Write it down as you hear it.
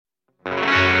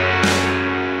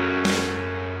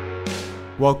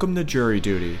Welcome to Jury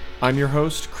Duty. I'm your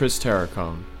host, Chris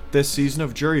Terracone. This season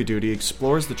of Jury Duty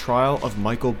explores the trial of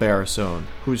Michael Barrassone,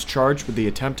 who is charged with the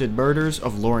attempted murders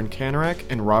of Lauren Kanarek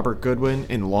and Robert Goodwin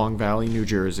in Long Valley, New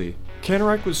Jersey.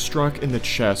 Kanarek was struck in the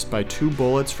chest by 2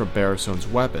 bullets from Barrassone's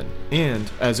weapon, and,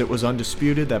 as it was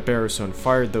undisputed that Barrassone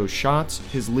fired those shots,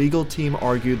 his legal team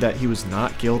argued that he was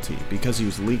not guilty because he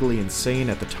was legally insane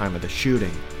at the time of the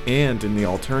shooting, and, in the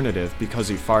alternative, because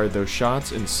he fired those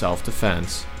shots in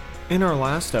self-defense. In our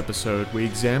last episode, we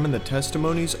examined the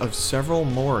testimonies of several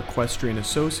more equestrian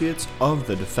associates of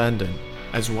the defendant,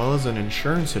 as well as an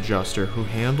insurance adjuster who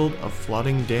handled a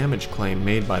flooding damage claim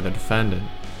made by the defendant.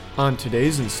 On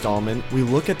today's installment, we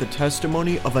look at the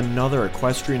testimony of another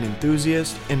equestrian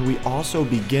enthusiast, and we also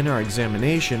begin our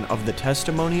examination of the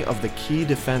testimony of the key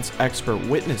defense expert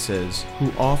witnesses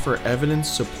who offer evidence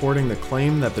supporting the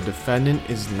claim that the defendant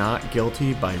is not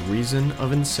guilty by reason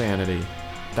of insanity.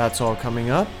 That's all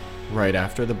coming up right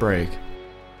after the break.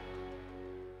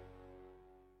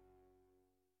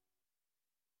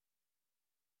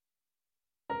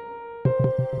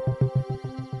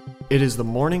 It is the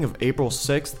morning of April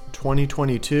 6th,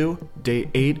 2022, day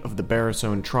 8 of the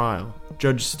Barrassone trial.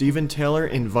 Judge Stephen Taylor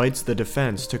invites the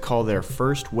defense to call their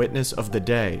first witness of the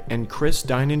day, and Chris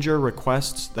Deininger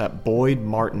requests that Boyd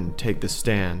Martin take the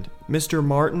stand. Mr.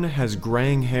 Martin has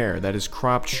graying hair that is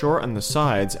cropped short on the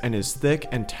sides and is thick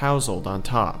and tousled on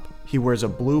top. He wears a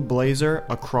blue blazer,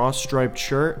 a cross-striped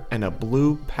shirt, and a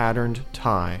blue patterned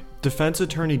tie. Defense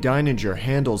attorney Deininger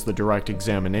handles the direct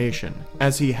examination,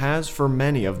 as he has for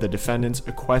many of the defendant's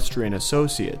equestrian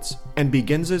associates, and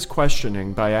begins his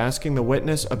questioning by asking the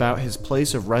witness about his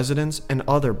place of residence and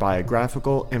other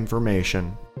biographical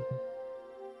information.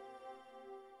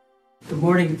 Good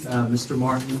morning, Mr.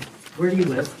 Martin. Where do you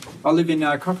live? I live in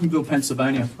Crockersville,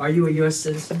 Pennsylvania. Are you a U.S.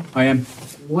 citizen? I am.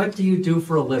 What do you do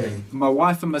for a living? My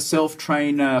wife and myself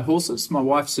train horses. My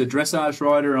wife's a dressage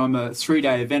rider. I'm a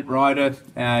 3-day event rider.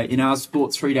 In our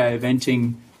sport, 3-day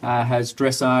eventing has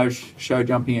dressage, show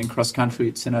jumping, and cross country.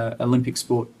 It's an Olympic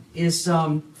sport. Is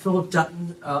Philip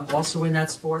Dutton also in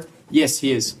that sport? Yes,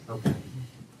 he is. Okay.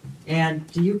 And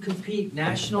do you compete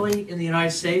nationally in the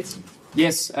United States?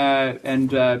 Yes,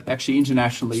 and actually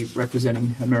internationally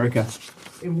representing America.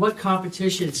 In what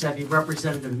competitions have you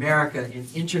represented America in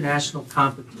international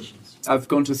competitions? I've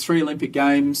gone to 3 Olympic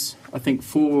Games, I think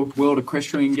 4 World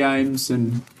Equestrian Games,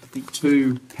 and I think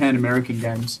 2 Pan American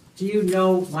Games. Do you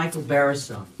know Michael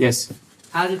Barrassone? Yes.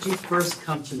 How did you first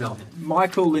come to know him?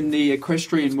 Michael in the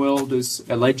equestrian world is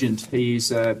a legend. He's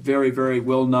a very, very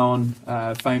well-known,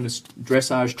 famous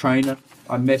dressage trainer.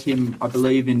 I met him, I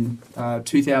believe, in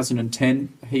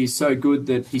 2010. He's so good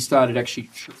that he started actually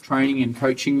training and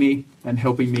coaching me and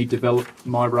helping me develop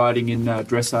my riding in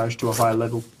dressage to a higher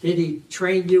level. Did he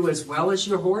train you as well as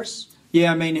your horse?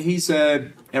 Yeah, I mean, he's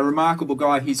a remarkable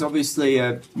guy. He's obviously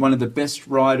one of the best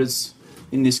riders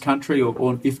in this country,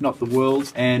 or if not the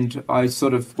world, and I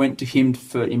sort of went to him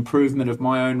for improvement of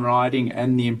my own riding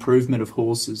and the improvement of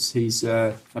horses. He's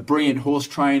a brilliant horse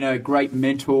trainer, great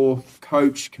mentor,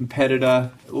 coach,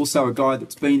 competitor, also a guy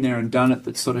that's been there and done it,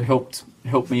 that sort of helped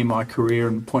me in my career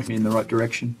and point me in the right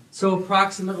direction. So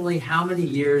approximately how many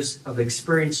years of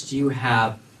experience do you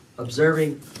have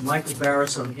observing Michael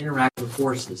Barrassone interact with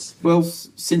horses? Well,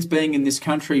 since being in this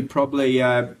country, probably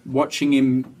watching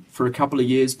him for a couple of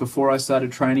years before I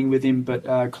started training with him,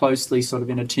 but closely sort of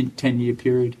in a 10-year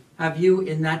period. Have you,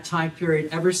 in that time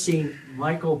period, ever seen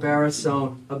Michael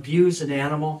Barrassone abuse an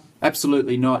animal?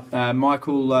 Absolutely not.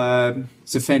 Michael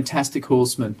is a fantastic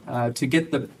horseman. To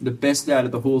get the best out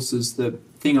of the horses, the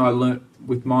thing I learnt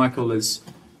with Michael is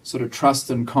sort of trust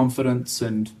and confidence,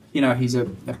 and he's a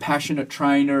passionate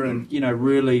trainer, and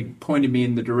really pointed me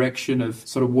in the direction of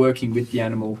sort of working with the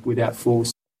animal without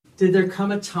force. Did there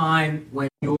come a time when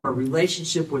your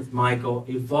relationship with Michael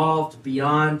evolved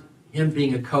beyond him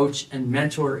being a coach and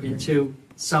mentor into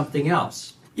something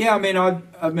else? Yeah, I mean,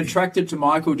 I'm attracted to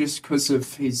Michael just because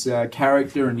of his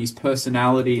character and his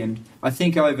personality, and I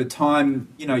think over time,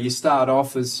 you start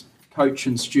off as coach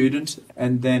and student,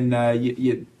 and then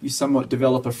you somewhat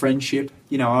develop a friendship.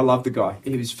 I love the guy.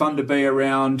 He was fun to be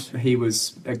around. He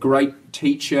was a great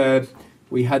teacher.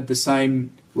 We had the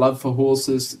same love for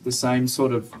horses, the same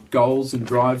sort of goals and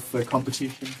drive for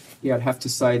competition. Yeah, I'd have to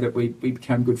say that we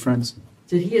became good friends.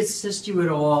 Did he assist you at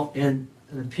all in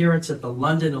an appearance at the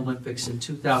London Olympics in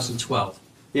 2012?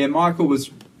 Yeah, Michael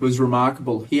was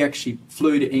remarkable. He actually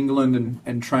flew to England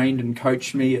and trained and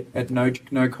coached me at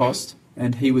no cost,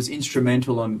 and he was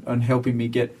instrumental on helping me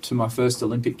get to my first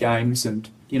Olympic Games, and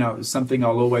it was something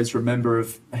I'll always remember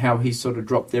of how he sort of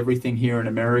dropped everything here in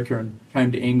America and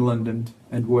came to England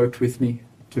and worked with me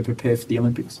to prepare for the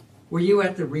Olympics. Were you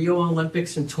at the Rio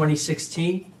Olympics in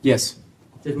 2016? Yes.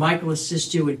 Did Michael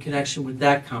assist you in connection with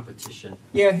that competition?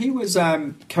 Yeah, he was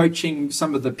coaching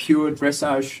some of the pure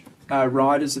dressage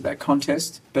riders at that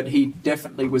contest, but he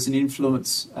definitely was an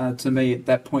influence to me at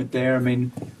that point there. I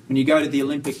mean, when you go to the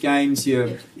Olympic Games,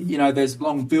 you know, there's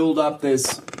long build-up,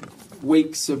 there's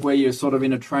weeks of where you're sort of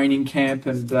in a training camp,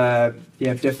 and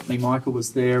yeah, definitely Michael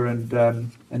was there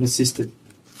and assisted.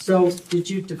 So, did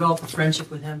you develop a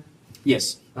friendship with him?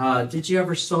 Yes. Did you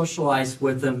ever socialize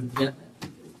with him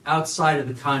outside of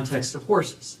the context of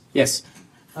horses? Yes.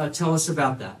 Tell us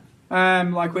about that.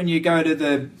 Like when you go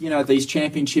to these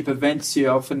championship events, you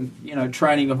often,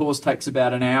 training a horse takes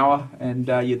about an hour, and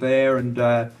you're there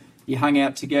and you hung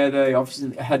out together, you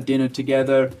obviously had dinner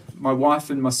together. My wife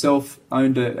and myself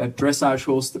owned a dressage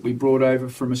horse that we brought over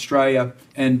from Australia,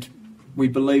 and we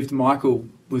believed Michael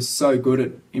was so good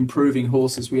at improving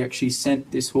horses. We actually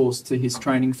sent this horse to his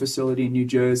training facility in New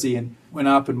Jersey and went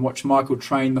up and watched Michael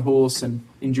train the horse and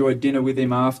enjoyed dinner with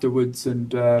him afterwards.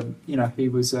 And, he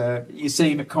was, you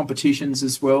see him at competitions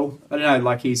as well. I don't know,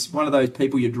 like he's one of those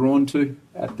people you're drawn to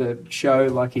at the show,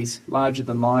 like he's larger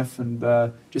than life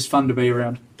and just fun to be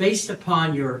around. Based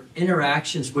upon your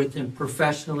interactions with him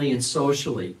professionally and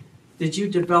socially, did you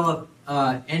develop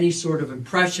any sort of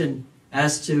impression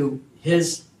as to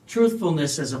his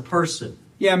truthfulness as a person?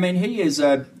 Yeah, I mean, he is,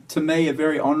 to me, a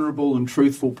very honourable and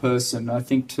truthful person. I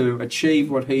think to achieve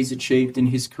what he's achieved in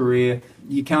his career,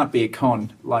 you can't be a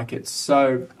con. Like, it's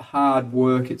so hard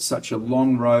work, it's such a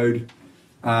long road.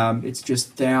 It's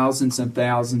just thousands and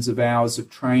thousands of hours of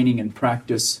training and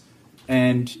practice,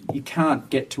 and you can't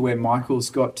get to where Michael's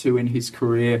got to in his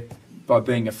career by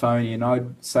being a phony. And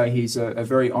I'd say he's a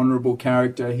very honourable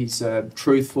character. He's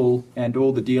truthful, and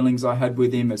all the dealings I had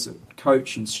with him as a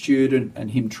coach and student and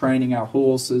him training our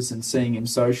horses and seeing him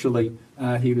socially,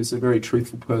 he was a very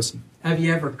truthful person. Have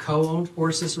you ever co-owned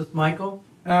horses with Michael?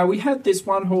 We had this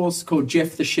one horse called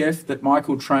Jeff the Chef that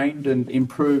Michael trained and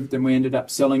improved, and we ended up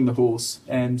selling the horse.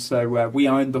 And so we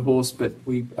owned the horse, but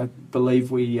I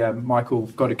believe Michael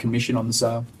got a commission on the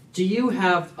sale. Do you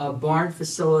have a barn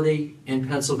facility in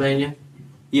Pennsylvania?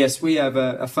 Yes, we have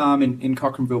a farm in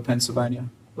Cochranville, Pennsylvania.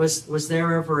 Was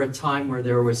there ever a time where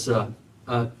there was a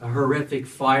horrific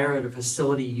fire at a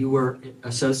facility you were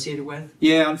associated with?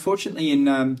 Yeah, unfortunately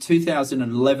in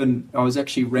 2011 I was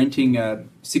actually renting a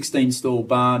 16-stall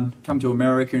barn, come to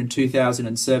America in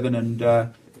 2007, and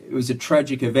it was a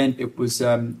tragic event. It was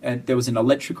there was an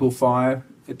electrical fire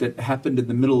that happened in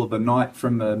the middle of the night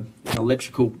from an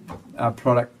electrical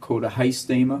product called a hay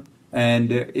steamer,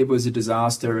 and it was a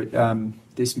disaster.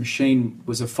 This machine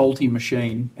was a faulty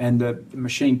machine, and the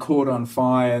machine caught on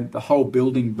fire. The whole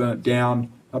building burnt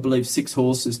down. I believe 6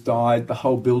 horses died. The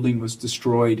whole building was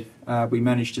destroyed. We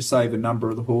managed to save a number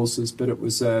of the horses, but it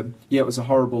was a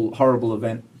horrible, horrible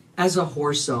event. As a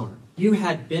horse owner, you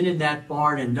had been in that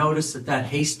barn and noticed that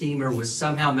hay steamer was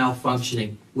somehow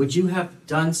malfunctioning. Would you have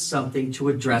done something to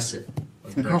address it?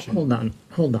 Hold on.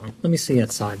 Let me see that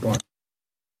sidebar.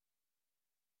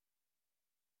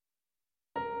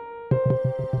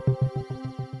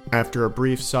 After a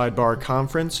brief sidebar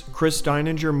conference, Chris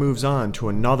Deininger moves on to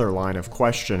another line of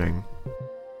questioning.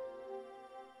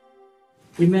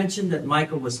 You mentioned that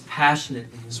Michael was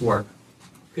passionate in his work.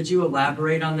 Could you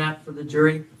elaborate on that for the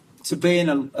jury? To be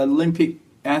an Olympic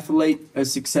athlete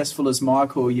as successful as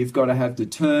Michael, you've got to have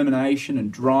determination and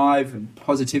drive and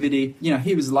positivity.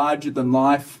 He was larger than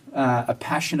life, a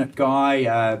passionate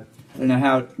guy. I don't know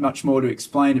how much more to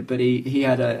explain it, but he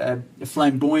had a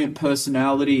flamboyant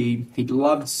personality. He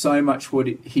loved so much what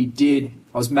he did.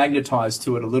 I was magnetized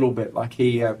to it a little bit. Like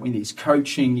when he's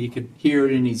coaching, you could hear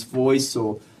it in his voice,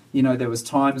 or there was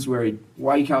times where he'd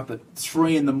wake up at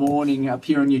 3 a.m. up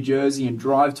here in New Jersey and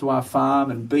drive to our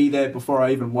farm and be there before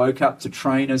I even woke up to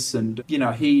train us. And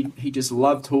he just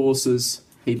loved horses.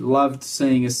 He loved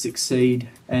seeing us succeed,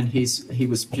 and he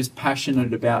was just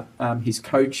passionate about his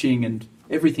coaching and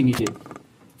everything he did.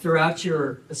 Throughout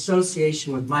your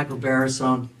association with Michael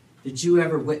Barrisone, did you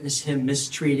ever witness him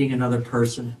mistreating another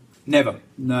person? Never,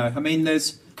 no. I mean,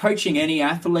 there's coaching any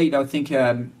athlete. I think,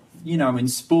 in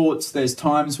sports, there's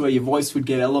times where your voice would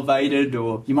get elevated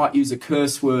or you might use a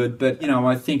curse word. But,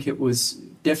 I think it was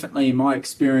definitely, in my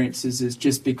experiences, is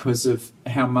just because of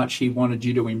how much he wanted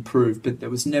you to improve. But there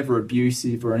was never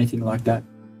abusive or anything like that.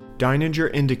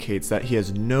 Deininger indicates that he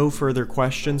has no further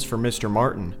questions for Mr.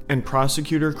 Martin, and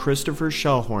prosecutor Christopher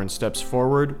Schellhorn steps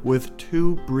forward with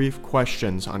 2 brief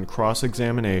questions on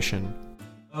cross-examination.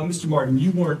 Mr. Martin,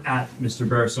 you weren't at Mr.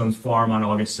 Barrisone's farm on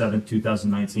August 7th,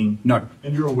 2019? No.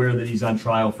 And you're aware that he's on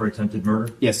trial for attempted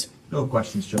murder? Yes. No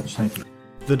questions, Judge. Thank you.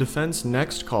 The defense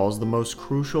next calls the most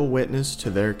crucial witness to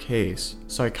their case,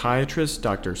 psychiatrist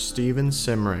Dr. Stephen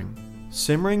Simring.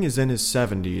 Simring is in his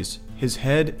 70s, his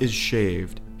head is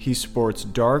shaved, he sports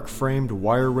dark-framed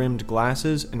wire-rimmed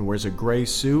glasses and wears a gray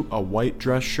suit, a white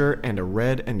dress shirt, and a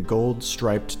red and gold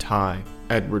striped tie.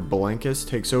 Edward Belenkus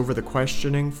takes over the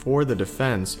questioning for the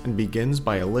defense and begins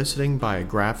by eliciting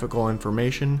biographical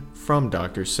information from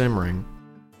Dr. Simring.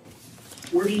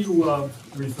 Where do you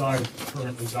reside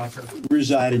currently, Doctor?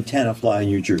 Reside in Tenafly,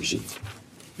 New Jersey.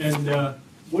 And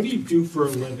what do you do for a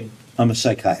living? I'm a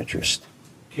psychiatrist.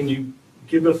 Can you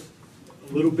give us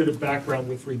a little bit of background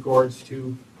with regards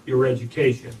to your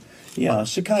education? Yeah,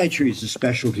 psychiatry is a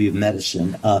specialty of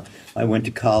medicine. I went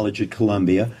to college at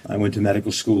Columbia. I went to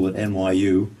medical school at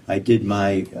NYU. I did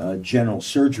my general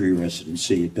surgery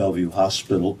residency at Bellevue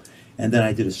Hospital, and then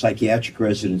I did a psychiatric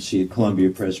residency at Columbia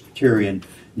Presbyterian,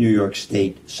 New York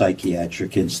State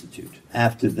Psychiatric Institute.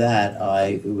 After that,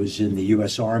 I was in the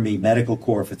U.S. Army Medical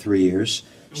Corps for 3 years.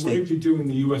 And what did you do in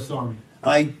the U.S. Army?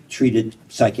 I treated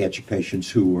psychiatric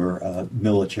patients who were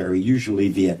military, usually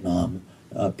Vietnam,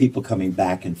 people coming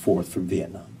back and forth from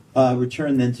Vietnam. I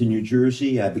returned then to New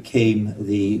Jersey. I became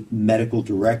the medical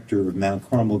director of Mount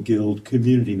Carmel Guild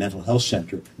Community Mental Health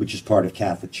Center, which is part of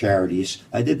Catholic Charities.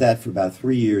 I did that for about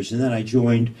 3 years, and then I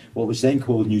joined what was then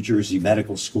called New Jersey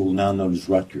Medical School, now known as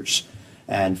Rutgers.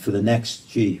 And for the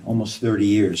next, almost 30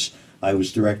 years, I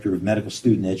was director of medical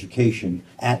student education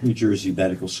at New Jersey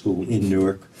Medical School in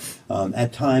Newark.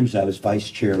 At times, I was vice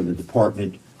chair of the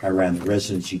department. I ran the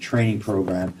residency training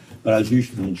program, but I was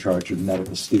usually in charge of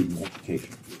medical student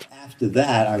education. After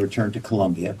that, I returned to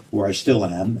Columbia, where I still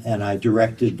am, and I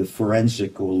directed the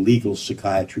forensic or legal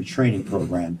psychiatry training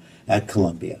program at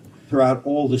Columbia. Throughout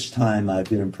all this time, I've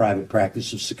been in private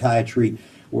practice of psychiatry,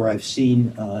 where I've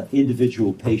seen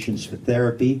individual patients for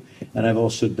therapy, and I've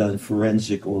also done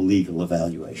forensic or legal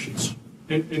evaluations.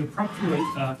 And approximately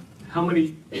how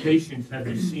many patients have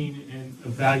you seen and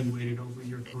evaluated over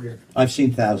your career? I've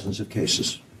seen thousands of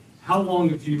cases. How long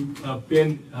have you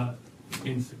been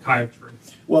in psychiatry?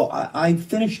 Well, I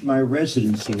finished my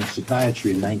residency in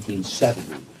psychiatry in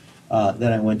 1970.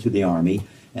 Then I went to the Army.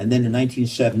 And then in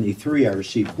 1973, I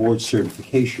received board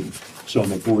certification. So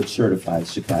I'm a board certified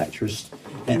psychiatrist.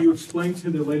 Can you explain to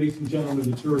the ladies and gentlemen of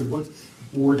the jury what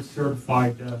board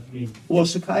certified means? Well,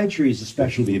 psychiatry is a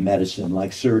specialty of medicine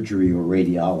like surgery or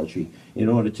radiology. In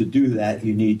order to do that,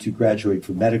 you need to graduate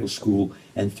from medical school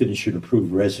and finish an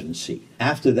approved residency.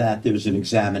 After that, there's an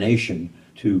examination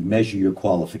to measure your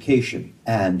qualification.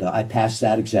 And I passed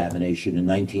that examination in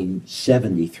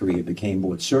 1973. I became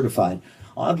board certified.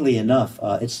 Oddly enough,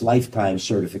 it's lifetime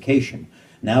certification.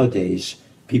 Nowadays,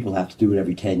 people have to do it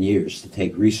every 10 years to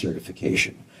take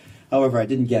recertification. However, I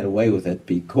didn't get away with it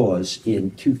because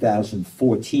in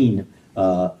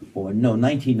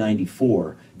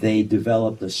 1994, they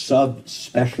developed a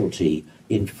subspecialty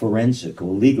in forensic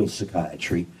or legal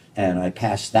psychiatry, and I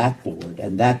passed that board,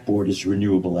 and that board is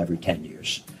renewable every 10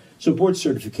 years. So board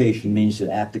certification means that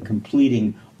after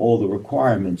completing all the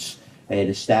requirements, an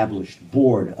established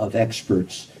board of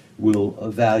experts will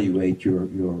evaluate your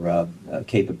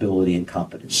capability and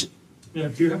competency. Now,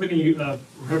 do you have any,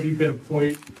 have you been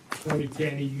appointed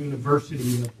to any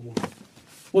university in the board?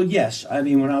 Well, yes. I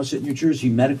mean, when I was at New Jersey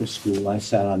Medical School, I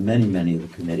sat on many of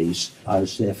the committees. I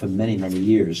was there for many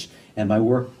years, and my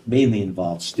work mainly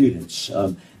involved students.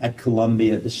 At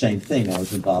Columbia, the same thing. I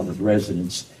was involved with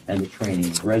residents and the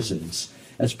training of residents.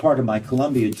 As part of my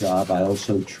Columbia job, I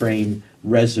also train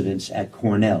residents at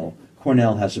Cornell.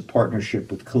 Cornell has a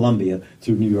partnership with Columbia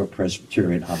through New York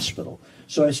Presbyterian Hospital.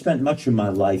 So I spent much of my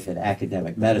life in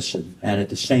academic medicine, and at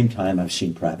the same time, I've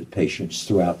seen private patients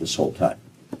throughout this whole time.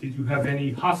 Did you have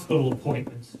any hospital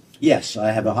appointments? Yes,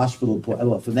 I have a hospital appointment.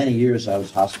 Well, for many years, I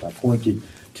was appointed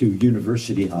to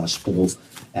University Hospital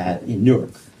in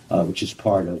Newark, which is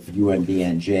part of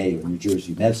UMBNJ, or New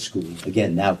Jersey Med School,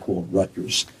 again, now called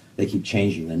Rutgers. They keep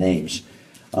changing the names.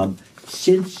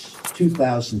 Since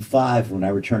 2005, when I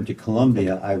returned to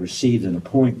Columbia, I received an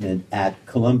appointment at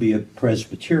Columbia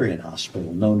Presbyterian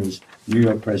Hospital, known as New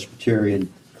York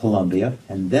Presbyterian Columbia,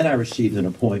 and then I received an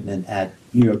appointment at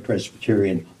New York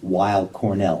Presbyterian Weill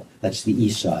Cornell. That's the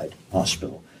East Side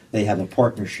Hospital. They have a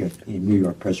partnership in New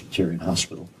York Presbyterian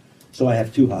Hospital. So I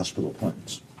have 2 hospital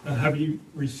appointments. Have you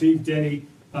received any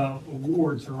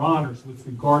awards or honors with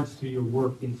regards to your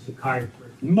work in psychiatry?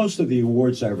 Most of the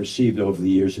awards I've received over the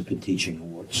years have been teaching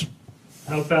awards.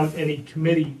 How about any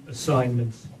committee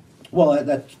assignments? Well,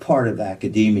 that's part of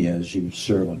academia, as you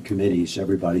serve on committees.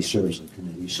 Everybody serves on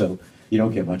committees, so you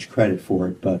don't get much credit for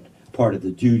it, but part of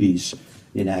the duties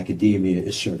in academia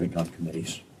is serving on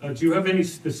committees. Do you have any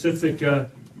specific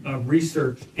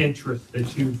research interests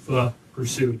that you've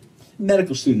pursued?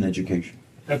 Medical student education.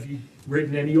 Have you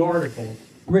written any articles,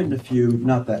 Written a few,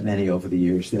 not that many over the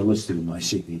years. They're listed in my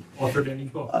CV. authored any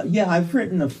books? Yeah, I've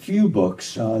written a few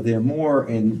books. They're more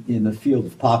in the field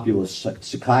of popular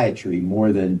psychiatry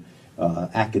more than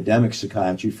academic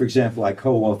psychiatry. For example, I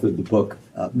co-authored the book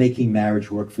Making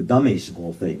Marriage Work for Dummies, of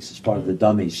all things, as part of the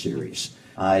Dummies series.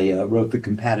 I wrote The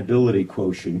Compatibility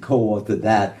Quotient, co-authored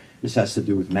that. This has to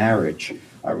do with marriage.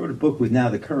 I wrote a book with now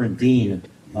the current dean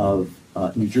of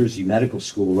New Jersey Medical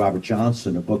School, Robert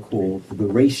Johnson, a book called The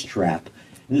Race Trap.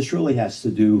 And this really has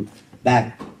to do,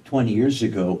 back 20 years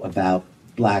ago, about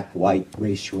black-white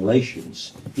race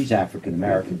relations. He's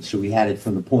African-American, so we had it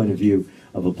from the point of view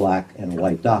of a black and a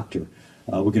white doctor.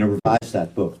 We're going to revise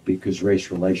that book because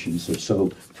race relations are so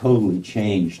totally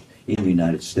changed in the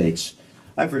United States.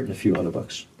 I've written a few other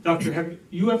books. Doctor, have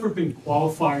you ever been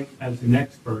qualified as an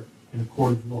expert in a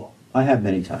court of law? I have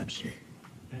many times.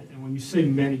 And when you say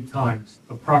many times,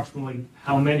 approximately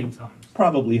how many times?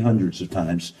 Probably hundreds of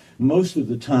times. Most of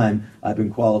the time, I've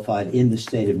been qualified in the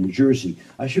state of New Jersey.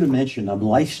 I should have mentioned I'm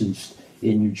licensed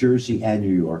in New Jersey and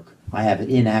New York. I have an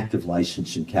inactive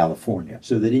license in California.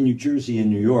 So that in New Jersey and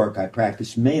New York, I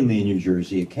practice mainly in New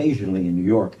Jersey, occasionally in New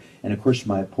York. And of course,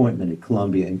 my appointment at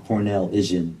Columbia and Cornell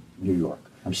is in New York.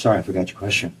 I'm sorry, I forgot your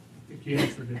question. I think you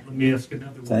answered it. Let me ask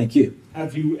another one. Thank you.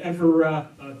 Have you ever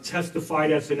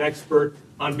testified as an expert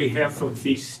on behalf of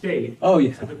the state? Oh,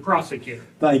 yeah. To the prosecutor?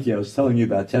 Thank you. I was telling you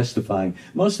about testifying.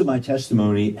 Most of my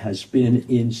testimony has been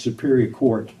in Superior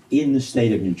Court in the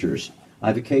state of New Jersey.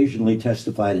 I've occasionally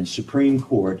testified in Supreme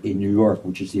Court in New York,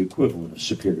 which is the equivalent of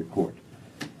Superior Court.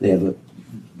 They have a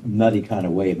nutty kind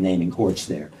of way of naming courts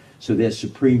there. So their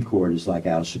Supreme Court is like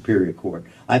our Superior Court.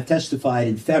 I've testified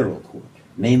in federal court,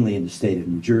 mainly in the state of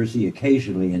New Jersey,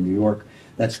 occasionally in New York.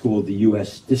 That's called the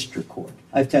U.S. District Court.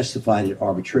 I've testified at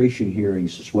arbitration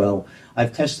hearings as well.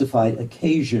 I've testified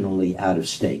occasionally out of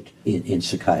state in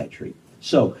psychiatry.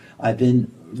 So I've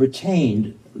been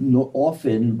retained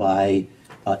often by,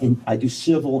 I do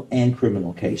civil and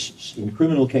criminal cases. In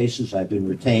criminal cases, I've been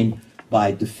retained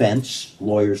by defense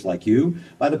lawyers like you,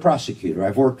 by the prosecutor.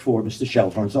 I've worked for Mr.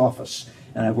 Shelthorne's office,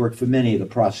 and I've worked for many of the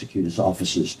prosecutors'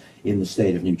 offices in the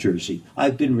state of New Jersey.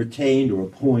 I've been retained or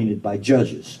appointed by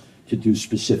judges to do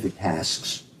specific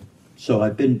tasks. So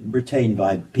I've been retained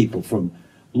by people from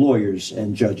lawyers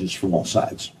and judges from all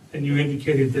sides. And you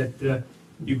indicated that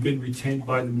you've been retained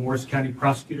by the Morris County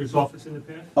Prosecutor's Office in the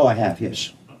past? Oh, I have,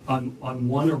 yes. On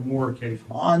one or more occasions?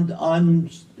 Comes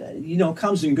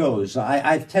and goes.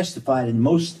 I've testified in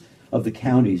most of the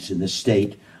counties in the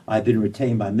state. I've been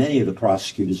retained by many of the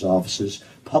prosecutors' offices,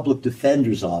 public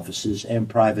defenders' offices, and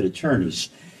private attorneys.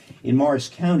 In Morris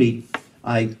County,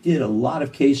 I did a lot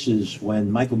of cases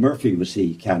when Michael Murphy was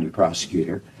the county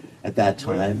prosecutor at that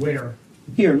time. Where?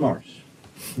 Here in Morris.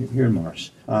 Here in Morris.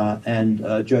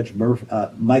 Judge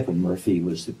Michael Murphy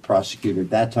was the prosecutor at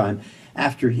that time.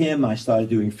 After him, I started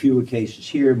doing fewer cases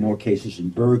here, more cases in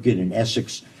Bergen and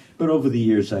Essex. But over the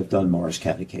years, I've done Morris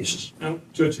County cases. Now,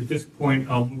 Judge, at this point,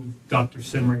 I'll move Dr.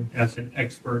 Simmering as an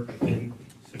expert in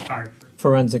psychiatry.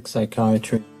 Forensic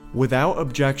psychiatry. Without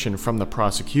objection from the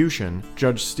prosecution,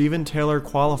 Judge Stephen Taylor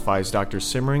qualifies Dr.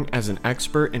 Simmering as an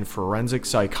expert in forensic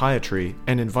psychiatry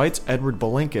and invites Edward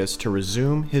Belinkus to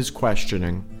resume his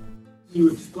questioning. Can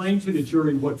you explain to the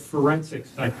jury what forensic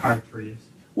psychiatry is?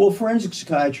 Well, forensic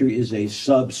psychiatry is a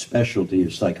subspecialty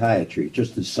of psychiatry,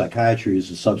 just as psychiatry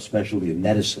is a subspecialty of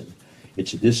medicine.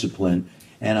 It's a discipline,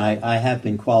 and I have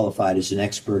been qualified as an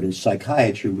expert in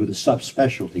psychiatry with a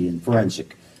subspecialty in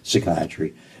forensic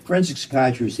psychiatry. Forensic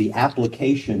psychiatry is the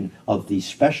application of the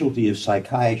specialty of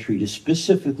psychiatry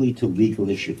specifically to legal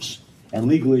issues. And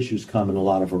legal issues come in a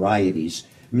lot of varieties.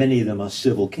 Many of them are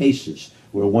civil cases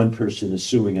where one person is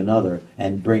suing another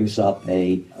and brings up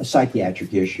a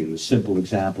psychiatric issue. A simple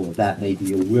example of that may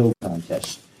be a will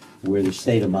contest, where the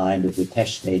state of mind of the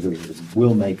testator or the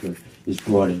will maker is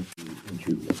brought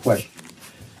into question.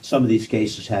 Some of these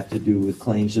cases have to do with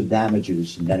claims of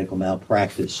damages, medical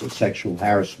malpractice, or sexual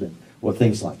harassment, or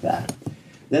things like that.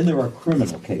 Then there are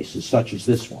criminal cases, such as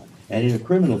this one. And in a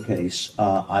criminal case,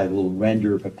 I will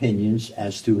render opinions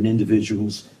as to an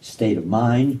individual's state of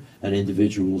mind, an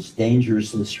individual's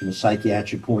dangerousness from a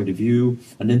psychiatric point of view,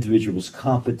 an individual's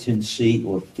competency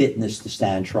or fitness to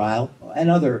stand trial, and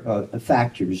other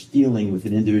factors dealing with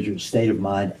an individual's state of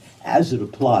mind as it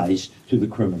applies to the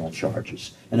criminal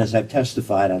charges. And as I've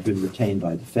testified, I've been retained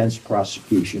by defense,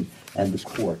 prosecution, and the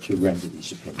court to render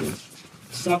these opinions.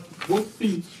 So what's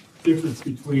the difference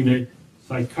between a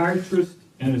psychiatrist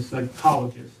and a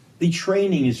psychologist? The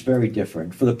training is very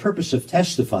different. For the purpose of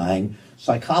testifying,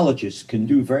 Psychologists can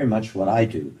do very much what I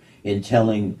do in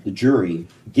telling the jury,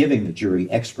 giving the jury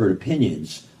expert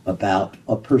opinions about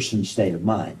a person's state of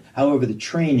mind. However, the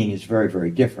training is very, very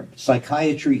different.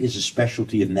 Psychiatry is a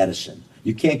specialty of medicine.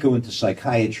 You can't go into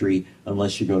psychiatry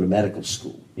unless you go to medical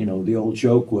school. You know, the old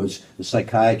joke was the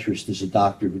psychiatrist is a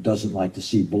doctor who doesn't like to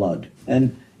see blood.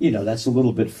 And, you know, that's a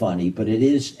little bit funny, but it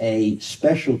is a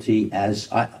specialty as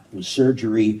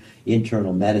surgery,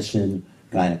 internal medicine,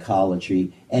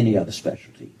 gynecology, any other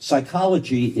specialty.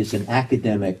 Psychology is an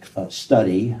academic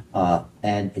study,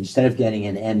 and instead of getting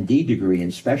an MD degree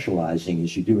and specializing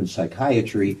as you do in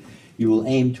psychiatry, you will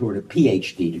aim toward a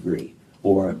PhD degree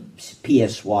or a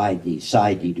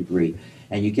PsyD degree,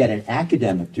 and you get an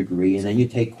academic degree, and then you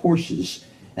take courses,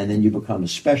 and then you become a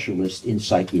specialist in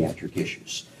psychiatric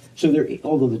issues. So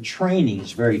although the training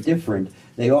is very different,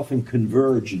 they often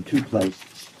converge in two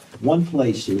places. One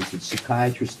place is that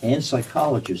psychiatrists and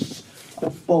psychologists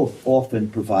both often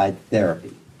provide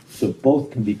therapy, so both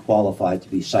can be qualified to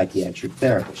be psychiatric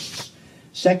therapists.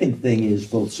 Second thing is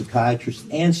both psychiatrists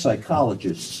and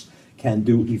psychologists can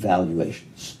do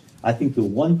evaluations. I think the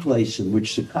one place in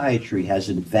which psychiatry has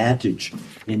an advantage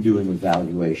in doing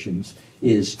evaluations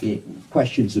is in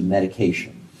questions of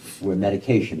medication, where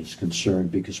medication is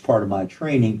concerned, because part of my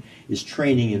training is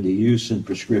training in the use and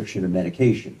prescription of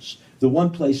medications. The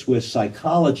one place where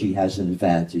psychology has an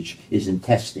advantage is in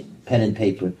testing, pen and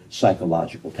paper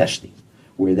psychological testing,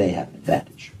 where they have an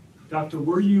advantage. Doctor,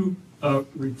 were you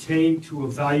retained to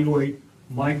evaluate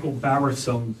Michael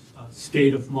Barasone's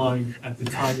state of mind at the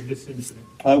time of this incident?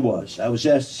 I was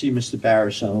asked to see Mr.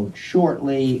 Barasone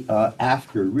shortly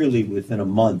after, really within a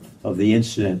month of the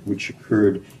incident, which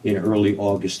occurred in early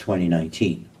August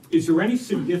 2019. Is there any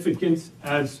significance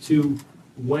as to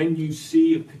when you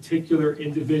see a particular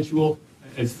individual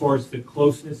as far as the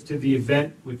closeness to the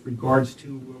event with regards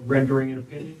to rendering an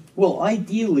opinion? Well,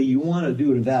 ideally, you want to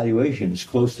do an evaluation as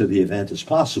close to the event as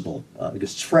possible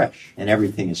because it's fresh and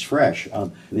everything is fresh.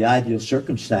 The ideal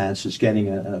circumstance is getting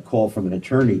a call from an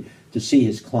attorney to see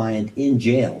his client in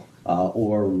jail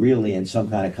or really in some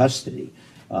kind of custody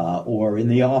or in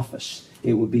the office.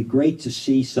 It would be great to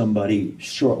see somebody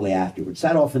shortly afterwards.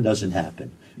 That often doesn't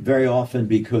happen. Very often,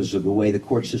 because of the way the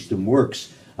court system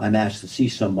works, I'm asked to see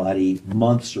somebody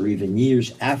months or even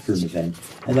years after an event,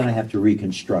 and then I have to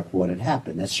reconstruct what had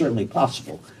happened. That's certainly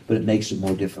possible, but it makes it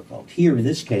more difficult. Here, in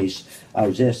this case, I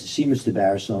was asked to see Mr.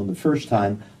 Barasone the first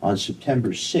time on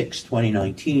September 6,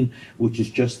 2019, which is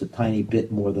just a tiny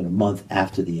bit more than a month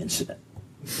after the incident.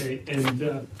 Okay,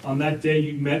 and on that day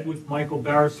you met with Michael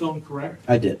Barasone, correct?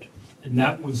 I did. And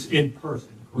that was in person,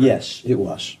 correct? Yes, it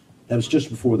was. That was just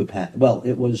before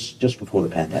it was just before the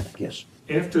pandemic, yes.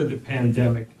 After the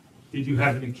pandemic, did you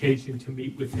have an occasion to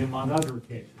meet with him on other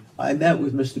occasions? I met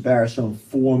with Mr. Barasone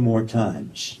 4 more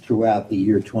times throughout the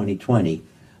year 2020,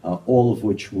 all of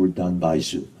which were done by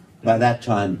Zoom. By that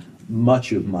time,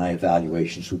 much of my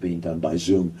evaluations were being done by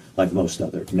Zoom, like most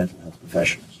other mental health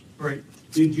professionals. Right.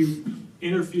 Did you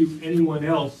interview anyone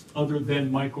else other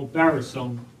than Michael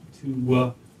Barasone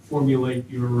to formulate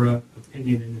your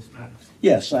opinion in this matter?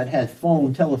 Yes, I'd had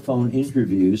telephone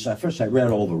interviews. First, I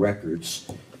read all the records,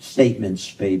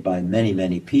 statements made by many,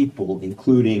 many people,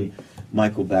 including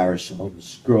Michael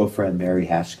Barasone's girlfriend, Mary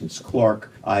Haskins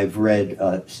Clark. I've read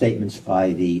statements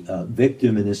by the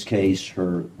victim in this case,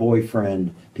 her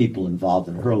boyfriend, people involved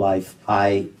in her life.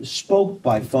 I spoke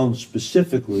by phone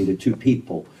specifically to 2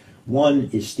 people. One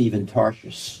is Stephen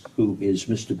Tarshis, who is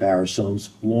Mr. Barasone's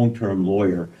long-term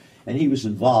lawyer, and he was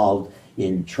involved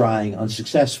in trying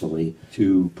unsuccessfully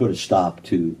to put a stop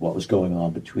to what was going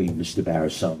on between Mr.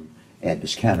 Barasone and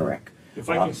Ms. Kanarek. If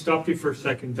I can stop you for a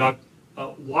second, Doc.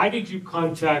 Why did you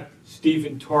contact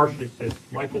Stephen Tarshis as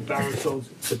Michael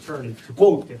Barasone's attorney to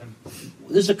talk to him?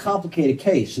 This is a complicated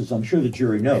case, as I'm sure the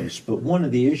jury knows, but one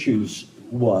of the issues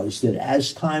was that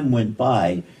as time went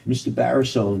by, Mr.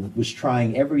 Barasone was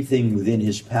trying everything within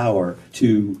his power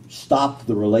to stop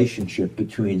the relationship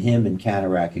between him and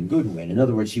Kanarek and Goodwin. In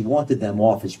other words, he wanted them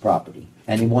off his property,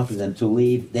 and he wanted them to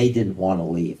leave. They didn't want to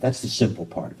leave. That's the simple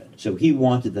part of it. So he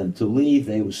wanted them to leave.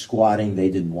 They were squatting. They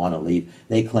didn't want to leave.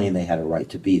 They claimed they had a right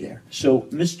to be there. So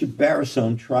Mr.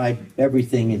 Barasone tried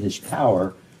everything in his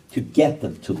power to get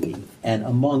them to leave. And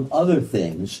among other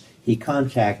things, he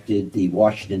contacted the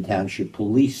Washington Township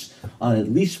Police on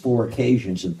at least 4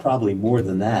 occasions, and probably more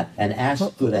than that, and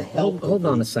asked for the help. Hold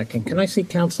on a second. Can I see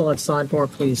counsel at sidebar,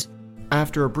 please?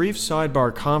 After a brief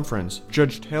sidebar conference,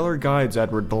 Judge Taylor guides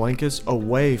Edward Belinkus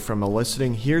away from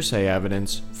eliciting hearsay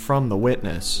evidence from the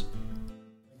witness.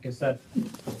 I guess that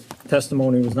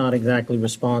testimony was not exactly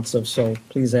responsive, so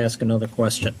please ask another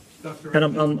question. Dr.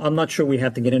 And I'm not sure we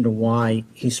have to get into why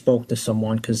he spoke to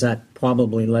someone, because that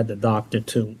probably led the doctor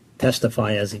to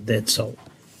testify as he did. So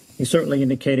he certainly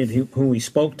indicated who he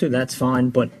spoke to, that's fine,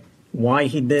 but why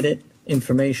he did it,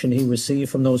 information he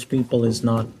received from those people is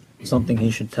not something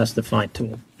he should testify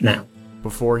to now.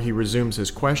 Before he resumes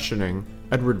his questioning,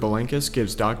 Edward Belenkus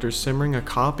gives Dr. Simmering a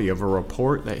copy of a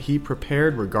report that he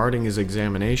prepared regarding his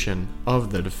examination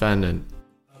of the defendant.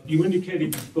 You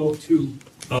indicated you spoke to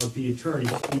the attorney,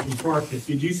 Stephen Farkas.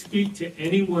 Did you speak to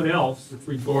anyone else with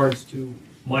regards to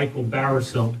Michael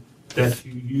Barrisone that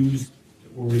you used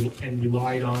and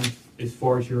relied on as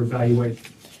far as your evaluation?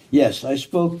 Yes, I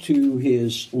spoke to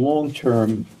his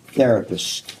long-term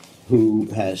therapist who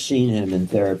has seen him in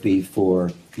therapy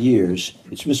for years.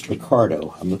 It's Miss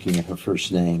Picardo. I'm looking at her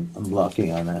first name. I'm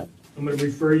blocking on that. I'm going to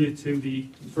refer you to the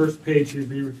first page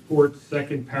of your report,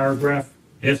 second paragraph.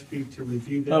 Ask you to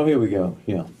review that. Oh, here we go.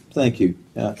 Yeah, thank you.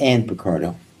 Ann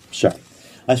Picardo. Sorry.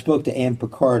 I spoke to Ann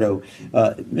Picardo.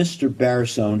 Mr.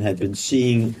 Barrisone had been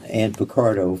seeing Ann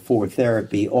Picardo for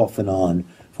therapy off and on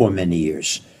for many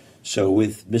years. So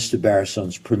with Mr.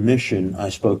 Barrisone's permission, I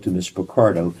spoke to Ms.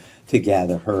 Picardo to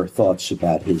gather her thoughts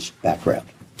about his background.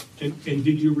 And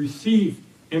did you receive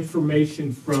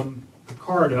information from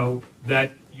Picardo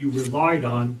that you relied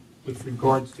on with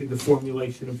regards to the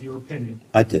formulation of your opinion?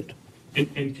 I did.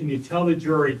 And can you tell the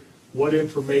jury what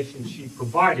information she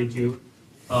provided you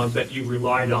that you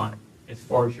relied on as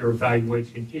far as your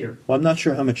evaluation here? Well, I'm not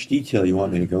sure how much detail you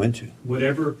want me to go into.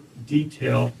 Whatever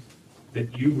detail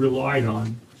that you relied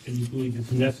on and you believe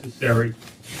is necessary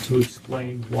to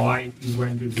explain why you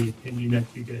rendered the opinion that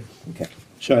you did. Okay.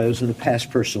 Sorry, that was in the past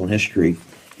personal history.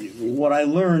 What I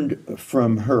learned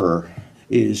from her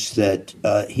is that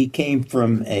he came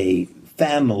from a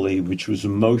family which was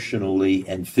emotionally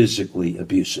and physically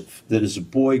abusive. That as a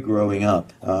boy growing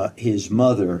up, his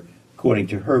mother, according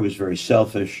to her, was very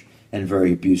selfish and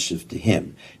very abusive to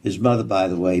him. His mother, by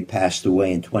the way, passed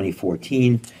away in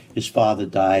 2014. His father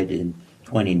died in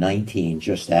 2019,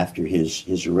 just after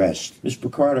his arrest. Ms.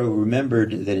 Picardo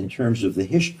remembered that in terms of the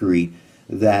history,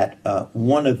 that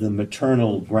one of the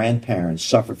maternal grandparents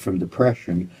suffered from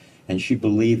depression, and she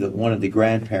believed that one of the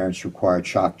grandparents required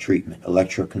shock treatment,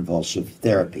 electroconvulsive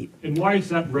therapy. And why is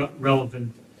that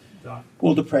relevant, Doc?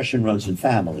 Well, depression runs in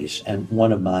families, and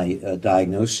one of my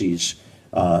diagnoses,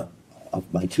 of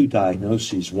my two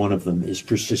diagnoses, one of them is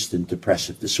persistent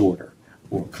depressive disorder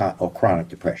or chronic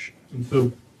depression. And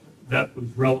so that was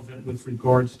relevant with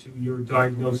regards to your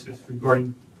diagnosis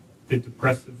regarding the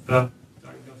depressive diagnosis?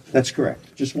 That's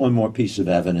correct. Just one more piece of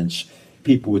evidence.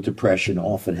 People with depression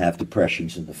often have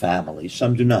depressions in the family.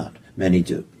 Some do not. Many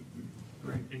do.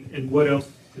 Right. And what else,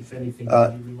 if anything,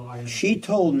 did you rely on? She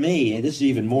told me, and this is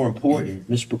even more important,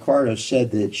 Ms. Picardo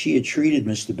said that she had treated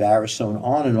Mr. Barrisone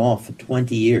on and off for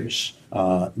 20 years.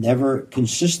 Never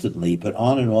consistently, but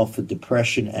on and off for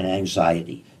depression and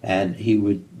anxiety. And he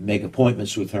would make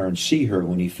appointments with her and see her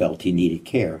when he felt he needed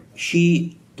care.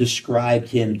 She described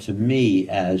him to me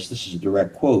as, this is a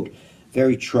direct quote,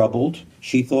 very troubled.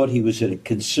 She thought he was at a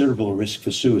considerable risk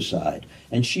for suicide,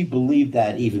 and she believed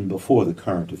that even before the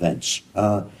current events.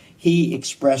 He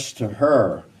expressed to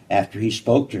her, after he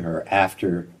spoke to her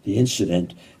after the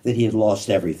incident, that he had lost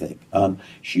everything.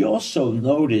 She also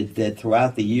noted that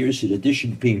throughout the years, in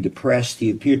addition to being depressed,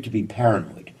 he appeared to be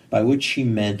paranoid, by which she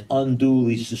meant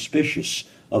unduly suspicious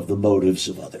of the motives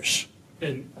of others.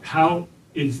 And how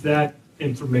is that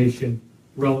information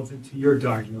relevant to your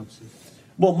diagnosis?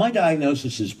 Well, my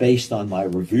diagnosis is based on my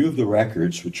review of the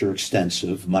records, which are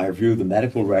extensive, my review of the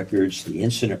medical records, the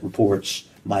incident reports,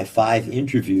 my 5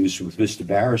 interviews with Mr.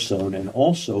 Barrisone, and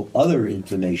also other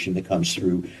information that comes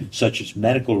through, such as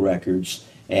medical records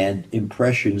and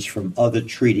impressions from other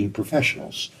treating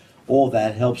professionals. All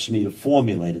that helps me to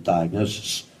formulate a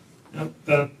diagnosis.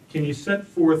 Now, can you set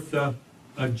forth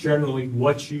generally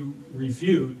what you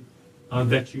reviewed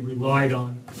that you relied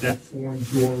on that formed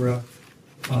your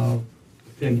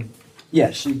opinion?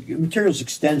 Yes, the material's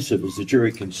extensive, as the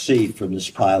jury can see from this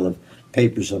pile of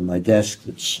papers on my desk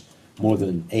that's more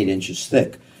than 8 inches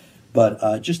thick.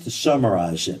 But just to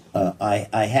summarize it,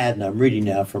 I had, and I'm reading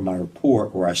now from my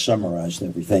report where I summarized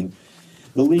everything,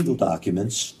 the legal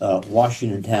documents,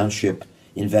 Washington Township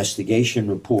investigation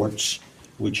reports,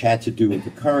 which had to do with the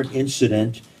current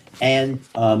incident and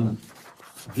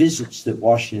visits that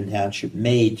Washington Township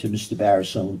made to Mr.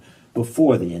 Barrisone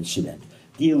before the incident,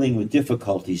 dealing with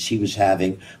difficulties he was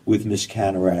having with Ms.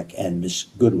 Canarak and Ms.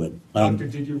 Goodwin. Doctor,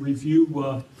 did you review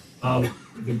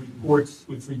the reports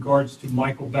with regards to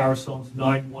Michael Barrisone's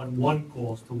 911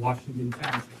 calls to Washington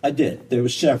Township? I did. There were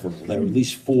several. There were at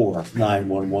least 4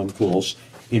 911 calls.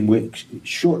 in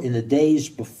the days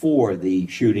before the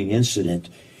shooting incident,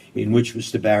 in which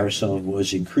Mr. Barrisone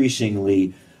was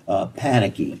increasingly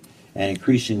panicky and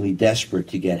increasingly desperate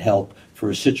to get help for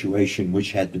a situation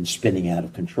which had been spinning out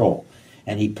of control.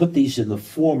 And he put these in the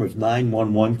form of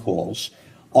 911 calls.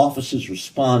 Officers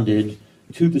responded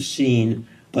to the scene,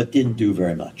 but didn't do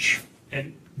very much.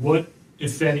 And what,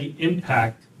 if any,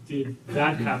 impact did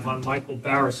that have on Michael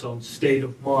Barrisone's state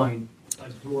of mind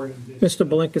during this? Mr.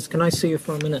 Belinkus, can I see you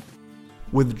for a minute?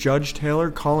 With Judge Taylor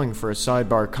calling for a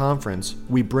sidebar conference,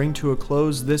 we bring to a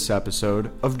close this episode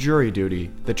of Jury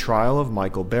Duty, the trial of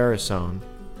Michael Barrisone.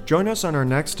 Join us on our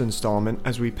next installment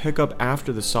as we pick up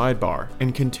after the sidebar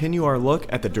and continue our look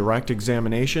at the direct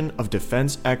examination of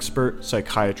defense expert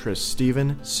psychiatrist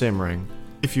Stephen Simring.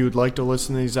 If you would like to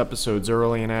listen to these episodes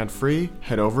early and ad-free,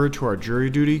 head over to our Jury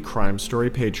Duty Crime Story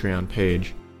Patreon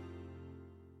page.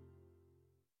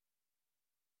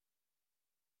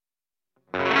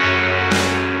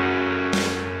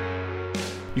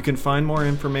 You can find more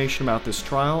information about this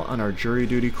trial on our Jury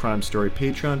Duty Crime Story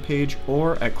Patreon page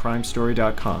or at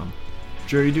crimestory.com.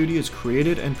 Jury Duty is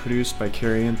created and produced by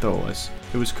Carrie Antholis.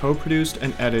 It was co-produced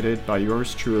and edited by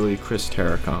yours truly, Chris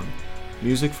Terracone.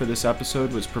 Music for this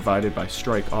episode was provided by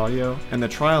Strike Audio, and the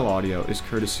trial audio is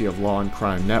courtesy of Law and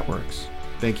Crime Networks.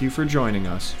 Thank you for joining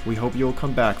us. We hope you will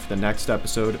come back for the next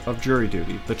episode of Jury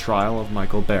Duty, the trial of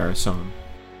Michael Barrisone.